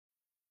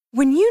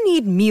When you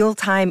need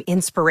mealtime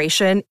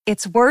inspiration,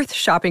 it's worth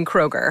shopping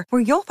Kroger,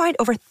 where you'll find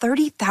over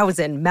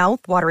 30,000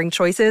 mouth-watering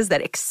choices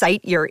that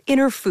excite your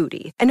inner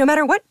foodie. And no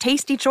matter what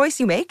tasty choice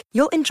you make,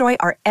 you'll enjoy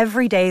our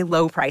everyday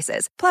low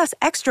prices, plus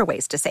extra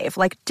ways to save,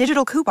 like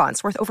digital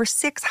coupons worth over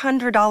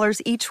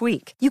 $600 each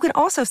week. You can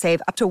also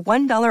save up to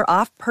 $1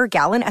 off per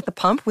gallon at the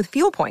pump with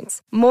fuel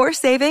points. More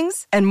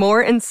savings and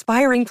more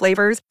inspiring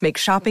flavors make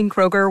shopping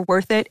Kroger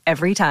worth it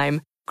every time.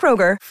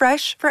 Kroger,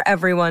 fresh for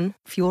everyone.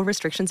 Fuel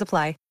restrictions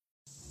apply.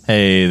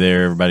 Hey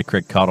there, everybody.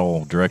 Craig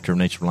Cottle, Director of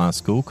Nature Valiant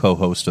School,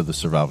 co-host of the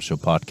Survival Show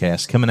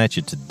podcast, coming at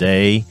you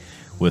today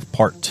with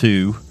part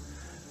 2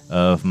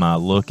 of my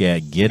look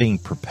at getting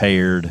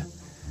prepared.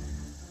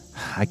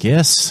 I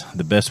guess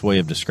the best way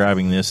of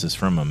describing this is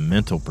from a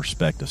mental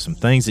perspective, some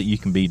things that you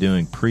can be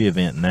doing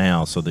pre-event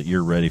now so that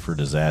you're ready for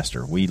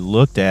disaster. We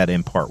looked at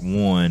in part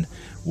 1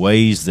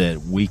 ways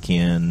that we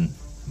can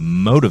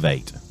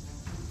motivate.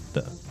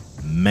 The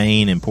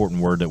main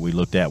important word that we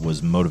looked at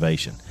was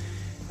motivation.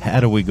 How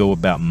do we go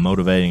about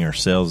motivating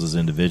ourselves as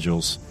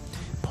individuals?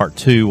 Part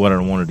 2, what I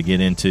wanted to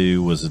get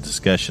into was a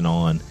discussion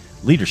on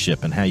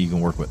leadership and how you can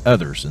work with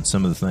others and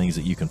some of the things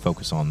that you can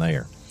focus on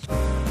there.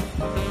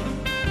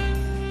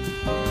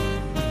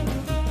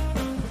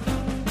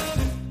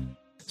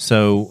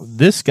 So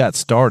this got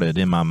started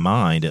in my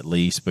mind, at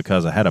least,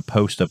 because I had a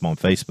post up on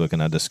Facebook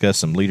and I discussed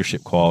some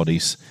leadership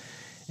qualities.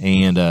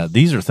 And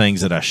these are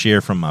things that I share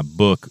from my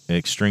book,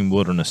 Extreme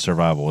Wilderness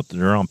Survival.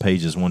 They're on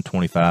pages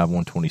 125,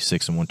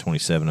 126, and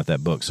 127 of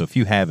that book. So if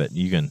you have it,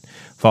 you can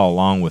follow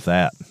along with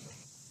that,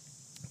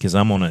 because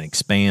I'm going to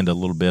expand a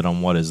little bit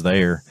on what is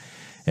there,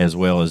 as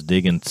well as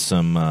dig into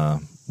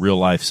some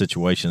real-life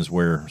situations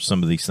where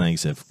some of these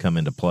things have come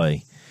into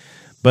play.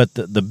 But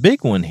the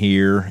big one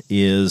here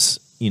is,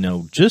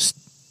 just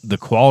the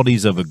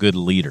qualities of a good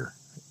leader.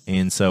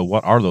 And so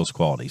what are those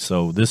qualities?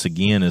 So this,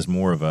 again, is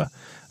more of a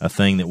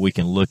thing that we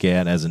can look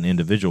at as an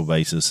individual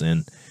basis.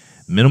 And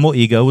minimal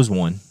ego is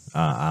one.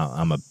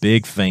 I'm a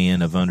big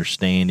fan of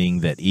understanding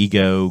that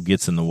ego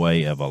gets in the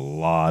way of a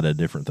lot of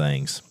different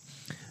things.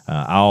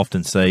 I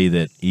often say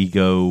that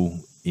ego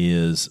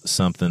is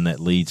something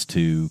that leads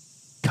to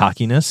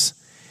cockiness.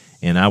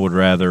 And I would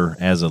rather,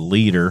 as a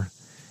leader,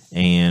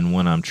 and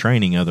when I'm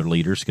training other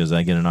leaders, because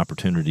I get an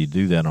opportunity to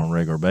do that on a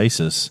regular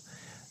basis,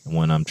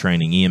 when I'm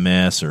training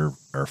EMS or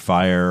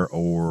fire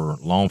or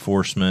law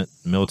enforcement,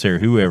 military,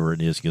 whoever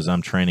it is, because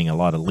I'm training a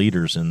lot of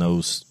leaders in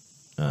those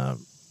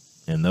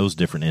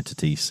different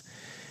entities,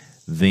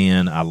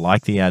 then I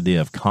like the idea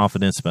of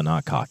confidence but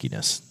not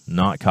cockiness.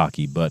 Not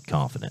cocky but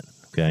confident,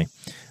 okay?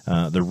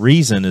 The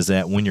reason is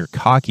that when you're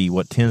cocky,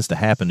 what tends to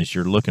happen is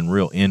you're looking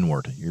real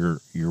inward. You're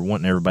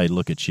wanting everybody to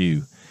look at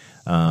you.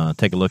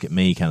 Take a look at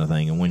me kind of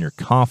thing. And when you're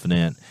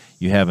confident,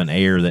 you have an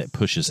air that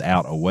pushes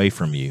out away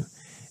from you.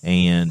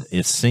 And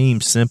it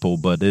seems simple,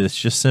 but it's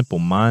just simple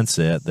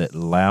mindset that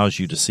allows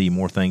you to see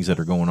more things that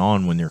are going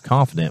on when you're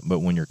confident. But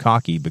when you're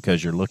cocky,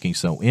 because you're looking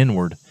so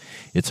inward,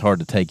 it's hard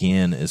to take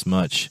in as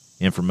much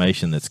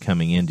information that's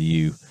coming into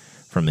you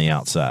from the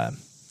outside.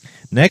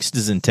 Next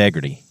is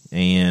integrity.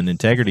 And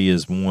integrity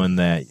is one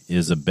that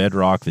is a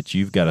bedrock that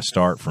you've got to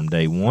start from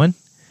day one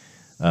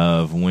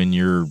of when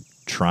you're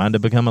trying to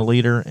become a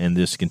leader, and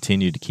just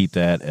continue to keep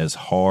that as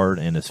hard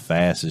and as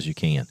fast as you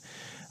can.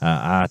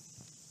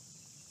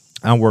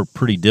 I work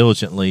pretty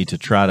diligently to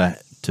try to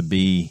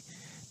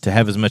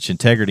have as much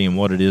integrity in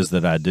what it is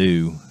that I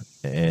do,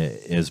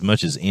 as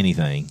much as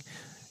anything,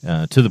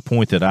 to the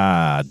point that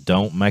I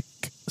don't make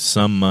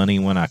some money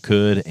when I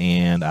could,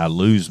 and I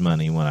lose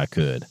money when I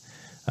could.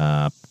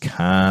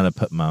 Kind of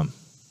put my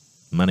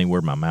money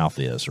where my mouth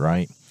is,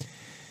 right?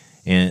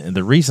 And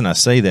the reason I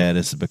say that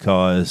is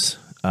because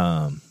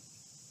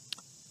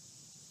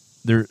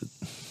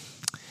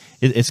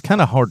it's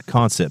kind of a hard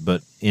concept,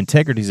 but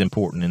integrity is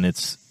important, and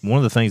it's one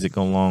of the things that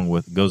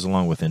goes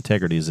along with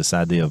integrity is this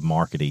idea of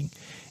marketing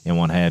and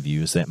what have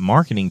you. Is that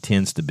marketing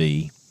tends to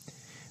be,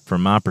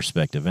 from my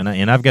perspective, and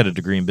I've got a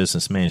degree in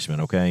business management.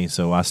 Okay,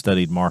 so I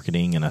studied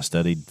marketing, and I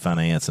studied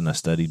finance, and I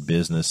studied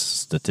business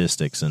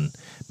statistics and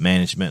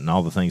management, and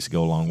all the things that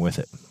go along with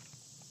it.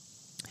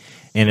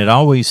 And it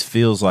always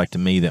feels like to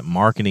me that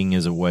marketing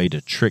is a way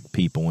to trick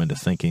people into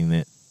thinking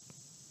the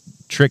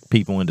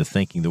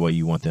way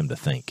you want them to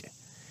think.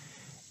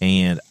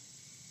 And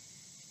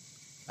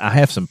I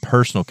have some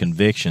personal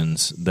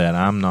convictions that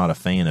I'm not a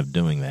fan of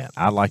doing that.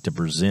 I like to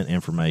present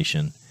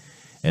information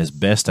as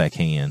best I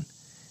can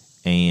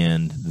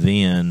and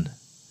then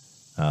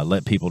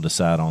let people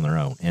decide on their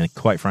own. And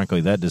quite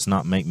frankly, that does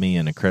not make me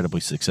an incredibly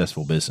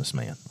successful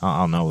businessman.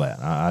 I'll know that.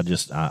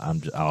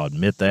 I'll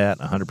admit that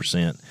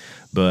 100%.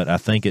 But I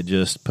think it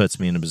just puts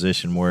me in a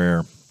position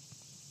where,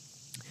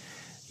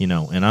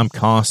 and I'm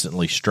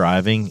constantly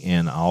striving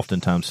and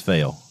oftentimes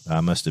fail.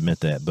 I must admit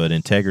that. But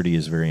integrity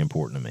is very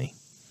important to me.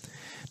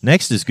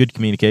 Next is good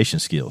communication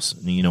skills.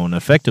 An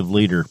effective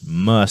leader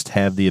must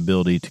have the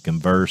ability to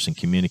converse and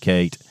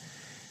communicate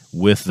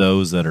with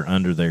those that are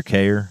under their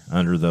care,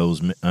 under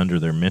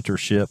their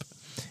mentorship.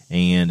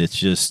 And it's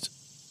just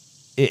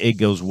it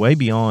goes way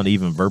beyond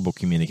even verbal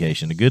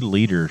communication. A good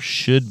leader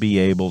should be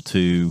able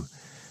to,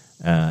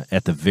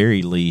 at the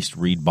very least,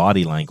 read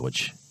body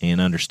language and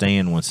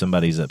understand when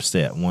somebody's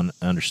upset,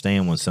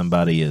 understand when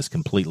somebody is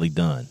completely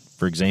done.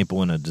 For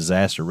example, in a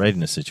disaster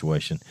readiness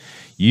situation,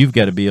 you've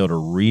got to be able to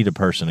read a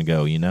person and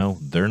go,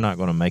 they're not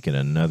going to make it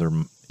another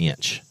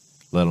inch,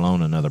 let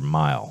alone another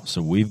mile.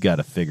 So we've got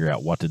to figure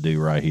out what to do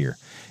right here.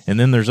 And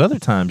then there's other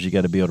times you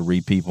got to be able to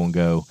read people and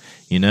go,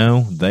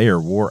 they are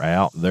wore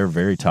out, they're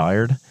very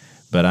tired,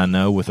 but I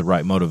know with the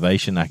right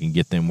motivation I can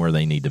get them where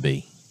they need to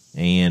be.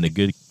 And a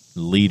good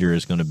leader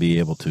is going to be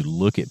able to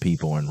look at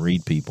people and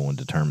read people and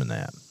determine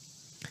that.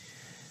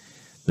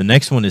 The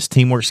next one is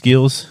teamwork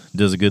skills.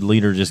 Does a good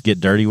leader just get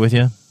dirty with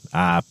you?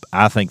 I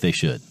think they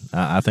should.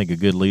 I think a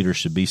good leader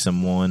should be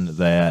someone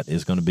that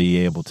is going to be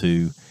able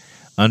to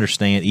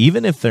understand,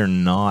 even if they're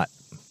not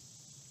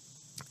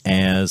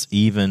as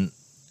even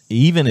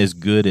as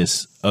good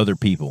as other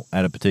people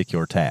at a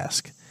particular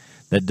task.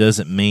 That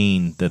doesn't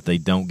mean that they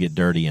don't get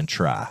dirty and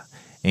try.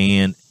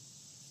 And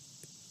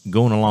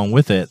going along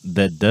with it,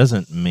 that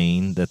doesn't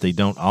mean that they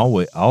don't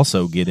always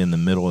also get in the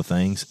middle of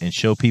things and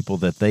show people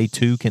that they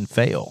too can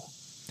fail.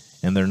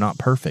 And they're not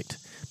perfect,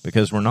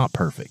 because we're not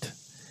perfect.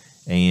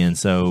 And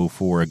so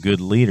for a good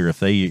leader, if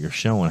they are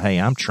showing, hey,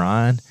 I'm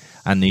trying,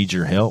 I need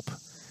your help,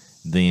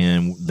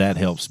 then that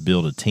helps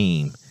build a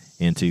team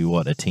into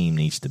what a team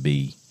needs to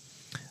be.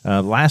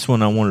 The last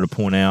one I wanted to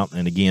point out,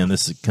 and again,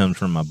 this comes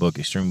from my book,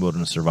 Extreme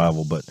Wilderness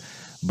Survival, but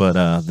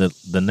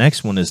the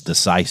next one is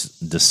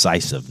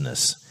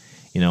decisiveness.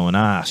 And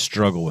I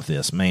struggle with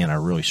this. Man, I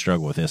really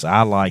struggle with this.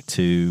 I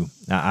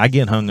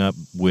get hung up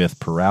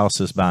with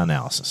paralysis by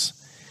analysis.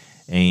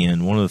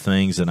 And one of the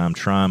things that I'm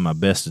trying my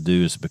best to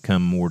do is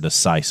become more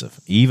decisive,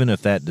 even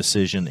if that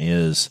decision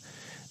is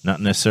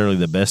not necessarily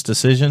the best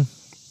decision.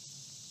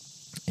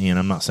 And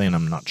I'm not saying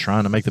I'm not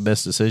trying to make the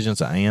best decisions.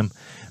 I am.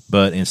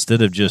 But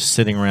instead of just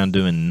sitting around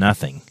doing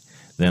nothing,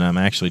 then I'm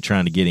actually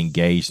trying to get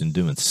engaged in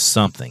doing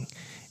something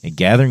and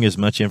gathering as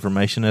much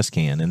information as I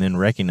can, and then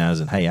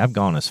recognizing, hey, I've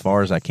gone as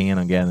far as I can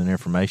on gathering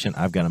information.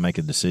 I've got to make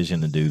a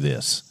decision to do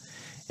this.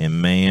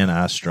 And, man,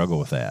 I struggle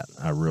with that.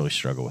 I really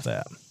struggle with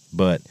that.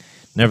 But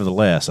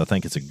nevertheless, I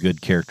think it's a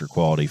good character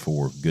quality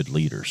for good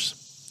leaders.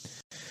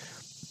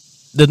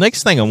 The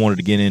next thing I wanted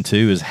to get into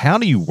is, how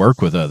do you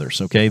work with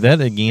others? Okay,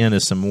 that again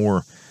is some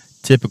more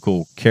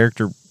typical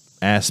character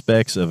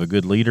aspects of a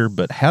good leader,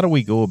 but how do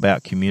we go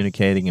about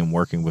communicating and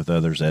working with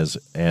others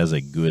as a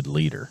good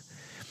leader?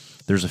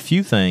 There's a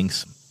few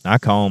things. I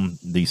call them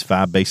these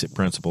 5 basic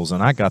principles,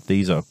 and I got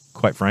these,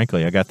 quite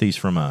frankly, I got these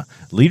from a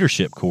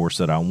leadership course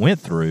that I went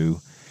through.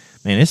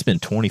 Man, it's been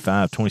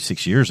 25,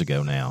 26 years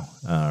ago now,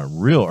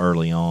 real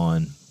early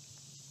on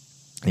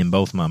in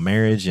both my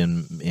marriage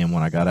and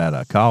when I got out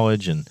of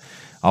college and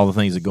all the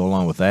things that go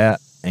along with that.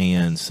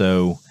 And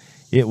so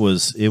it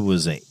was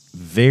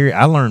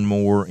I learned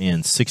more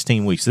in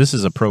 16 weeks. This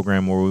is a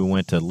program where we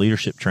went to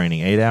leadership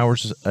training 8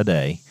 hours a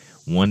day,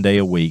 1 day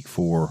a week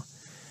for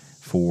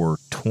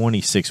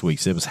 26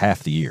 weeks. It was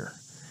half the year.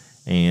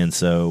 And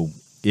so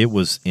it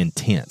was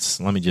intense.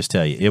 Let me just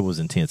tell you, it was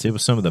intense. It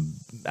was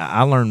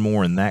I learned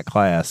more in that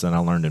class than I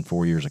learned in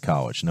 4 years of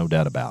college, no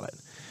doubt about it.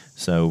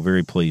 So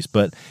very pleased.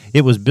 But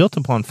it was built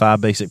upon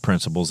 5 basic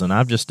principles, and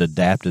I've just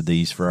adapted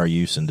these for our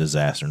use in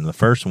disaster. And the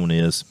first one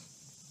is,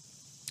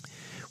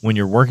 when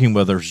you're working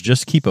with others,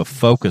 just keep a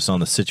focus on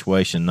the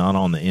situation, not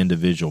on the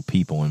individual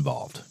people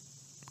involved.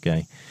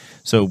 Okay?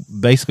 So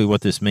basically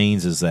what this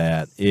means is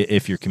that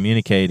if you're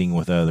communicating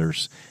with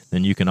others,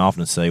 then you can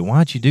often say, why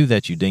don't you do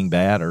that, you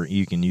dingbat? Or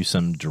you can use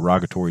some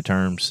derogatory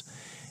terms.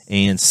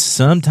 And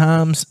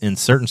sometimes in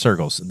certain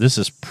circles, this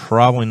is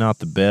probably not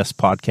the best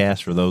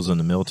podcast for those in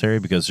the military,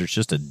 because there's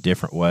just a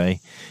different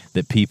way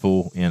that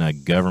people in a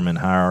government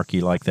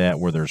hierarchy like that,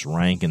 where there's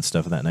rank and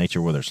stuff of that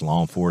nature, whether it's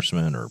law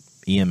enforcement or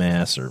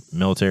EMS or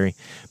military.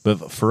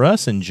 But for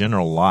us in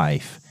general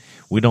life,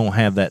 we don't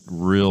have that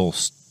real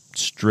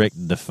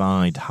strict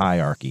defined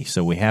hierarchy.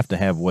 So we have to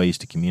have ways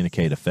to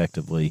communicate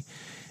effectively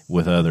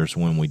with others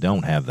when we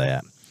don't have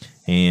that.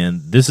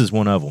 And this is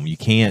one of them. You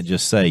can't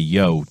just say,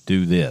 yo,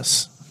 do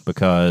this,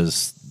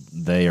 because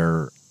they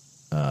are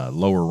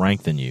lower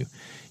ranked than you.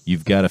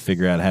 You've got to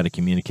figure out how to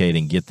communicate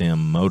and get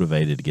them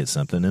motivated to get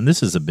something. And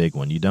this is a big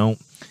one.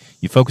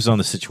 You focus on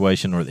the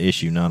situation or the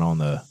issue, not on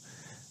the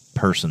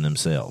person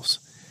themselves.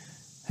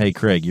 Hey,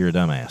 Craig, you're a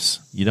dumbass.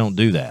 You don't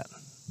do that,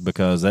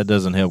 because that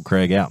doesn't help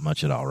Craig out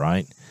much at all,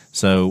 right?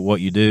 So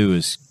what you do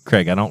is,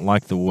 Craig, I don't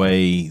like the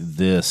way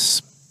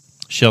this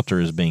shelter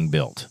is being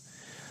built.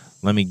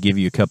 Let me give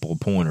you a couple of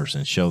pointers,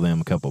 and show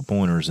them a couple of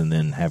pointers, and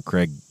then have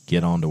Craig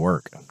get on to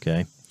work,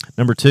 okay?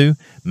 Number 2,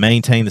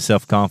 maintain the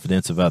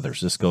self-confidence of others.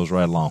 This goes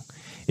right along.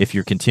 If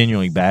you're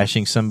continually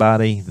bashing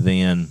somebody,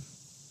 then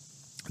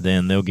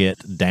they'll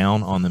get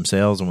down on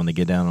themselves, and when they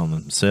get down on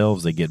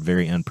themselves, they get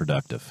very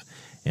unproductive,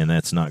 and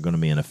that's not going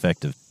to be an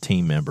effective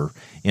team member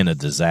in a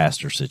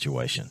disaster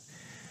situation.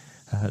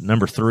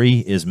 Number 3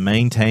 is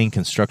maintain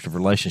constructive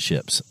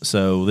relationships.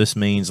 So this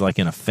means, like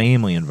in a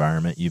family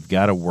environment, you've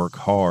got to work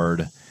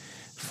hard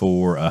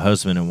for a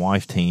husband and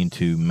wife team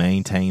to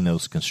maintain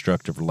those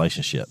constructive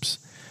relationships.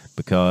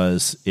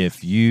 Because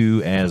if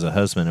you, as a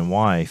husband and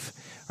wife,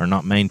 are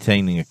not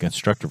maintaining a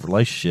constructive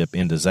relationship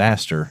in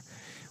disaster,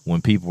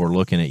 when people are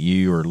looking at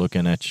you or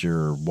looking at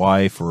your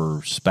wife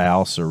or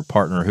spouse or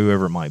partner,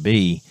 whoever it might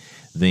be,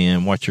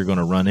 then what you're going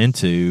to run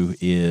into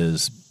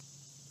is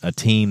a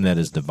team that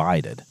is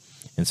divided.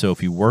 And so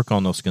if you work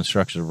on those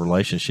constructive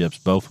relationships,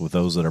 both with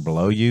those that are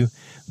below you,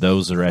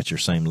 those that are at your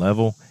same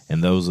level,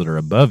 and those that are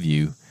above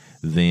you,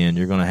 then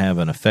you're going to have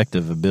an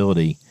effective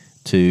ability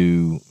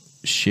to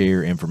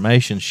share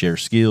information, share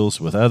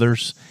skills with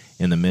others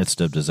in the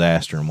midst of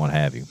disaster and what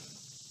have you.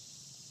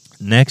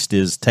 Next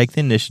is take the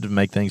initiative to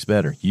make things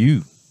better.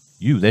 You,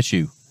 that's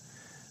you.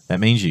 That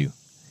means you.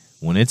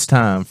 When it's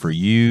time for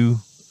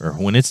you, or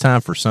when it's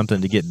time for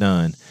something to get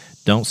done,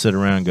 don't sit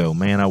around and go,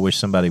 man, I wish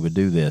somebody would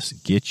do this.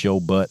 Get your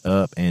butt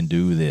up and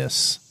do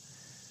this.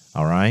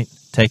 All right?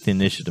 Take the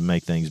initiative to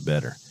make things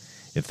better.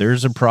 If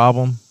there's a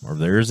problem or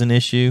there's an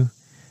issue,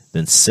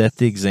 then set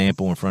the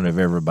example in front of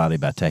everybody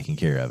by taking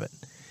care of it.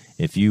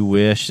 If you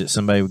wish that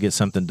somebody would get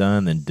something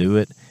done, then do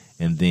it.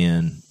 And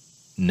then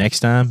next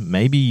time,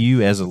 maybe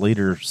you as a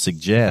leader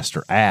suggest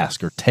or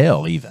ask or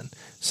tell even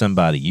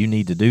somebody, you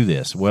need to do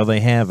this. Well, they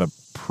have a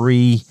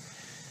pre-event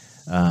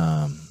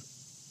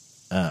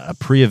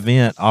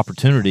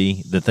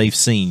opportunity that they've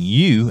seen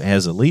you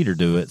as a leader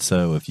do it.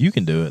 So if you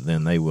can do it,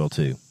 then they will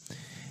too.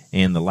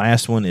 And the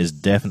last one is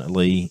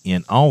definitely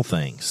in all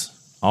things,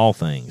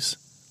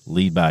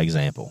 lead by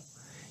example.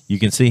 You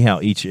can see how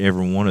each and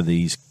every one of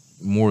these,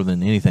 more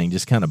than anything,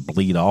 just kind of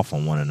bleed off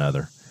on one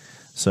another.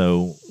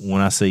 So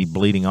when I say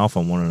bleeding off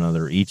on one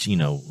another, each,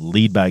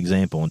 lead by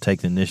example and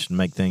take the initiative to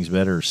make things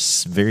better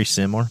is very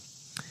similar.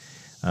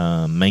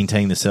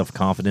 Maintain the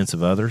self-confidence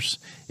of others.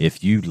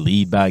 If you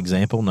lead by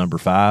example, number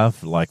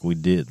 5, like we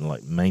did,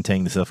 like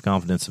maintain the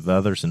self-confidence of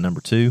others, and number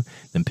 2,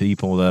 then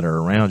people that are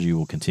around you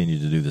will continue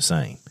to do the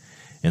same.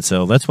 And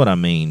so that's what I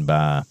mean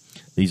by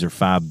these are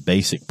 5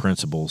 basic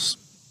principles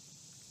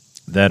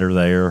that are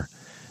there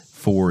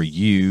for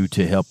you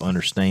to help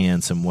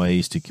understand some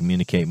ways to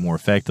communicate more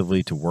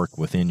effectively, to work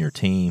within your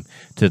team,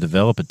 to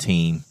develop a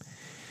team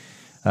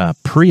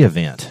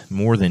pre-event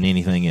more than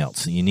anything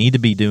else. You need to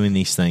be doing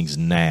these things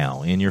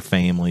now in your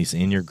families,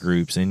 in your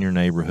groups, in your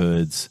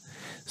neighborhoods,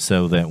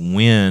 so that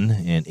when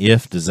and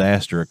if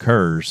disaster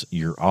occurs,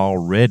 you're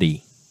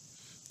already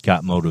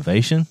got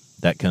motivation.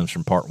 That comes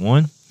from part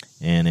 1.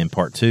 And in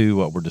part 2,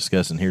 what we're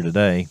discussing here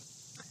today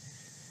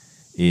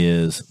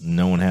is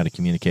knowing how to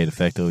communicate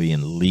effectively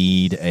and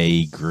lead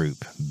a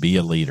group. Be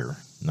a leader,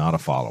 not a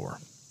follower.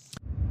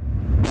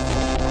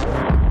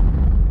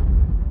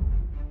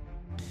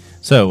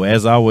 So,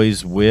 as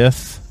always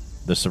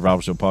with the Survival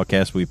Show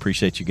podcast, we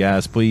appreciate you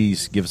guys.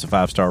 Please give us a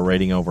 5-star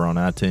rating over on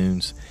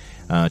iTunes.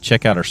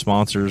 Check out our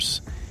sponsors,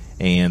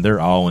 and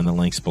they're all in the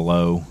links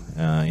below.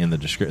 In the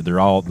description,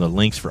 the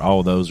links for all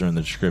of those are in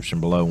the description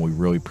below. And we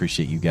really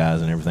appreciate you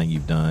guys and everything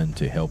you've done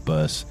to help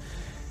us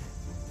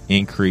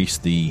increase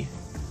the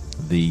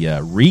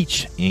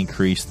reach,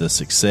 increase the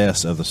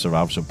success of the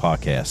Survival Show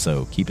podcast.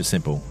 So keep it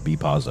simple, be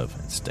positive,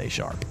 and stay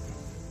sharp.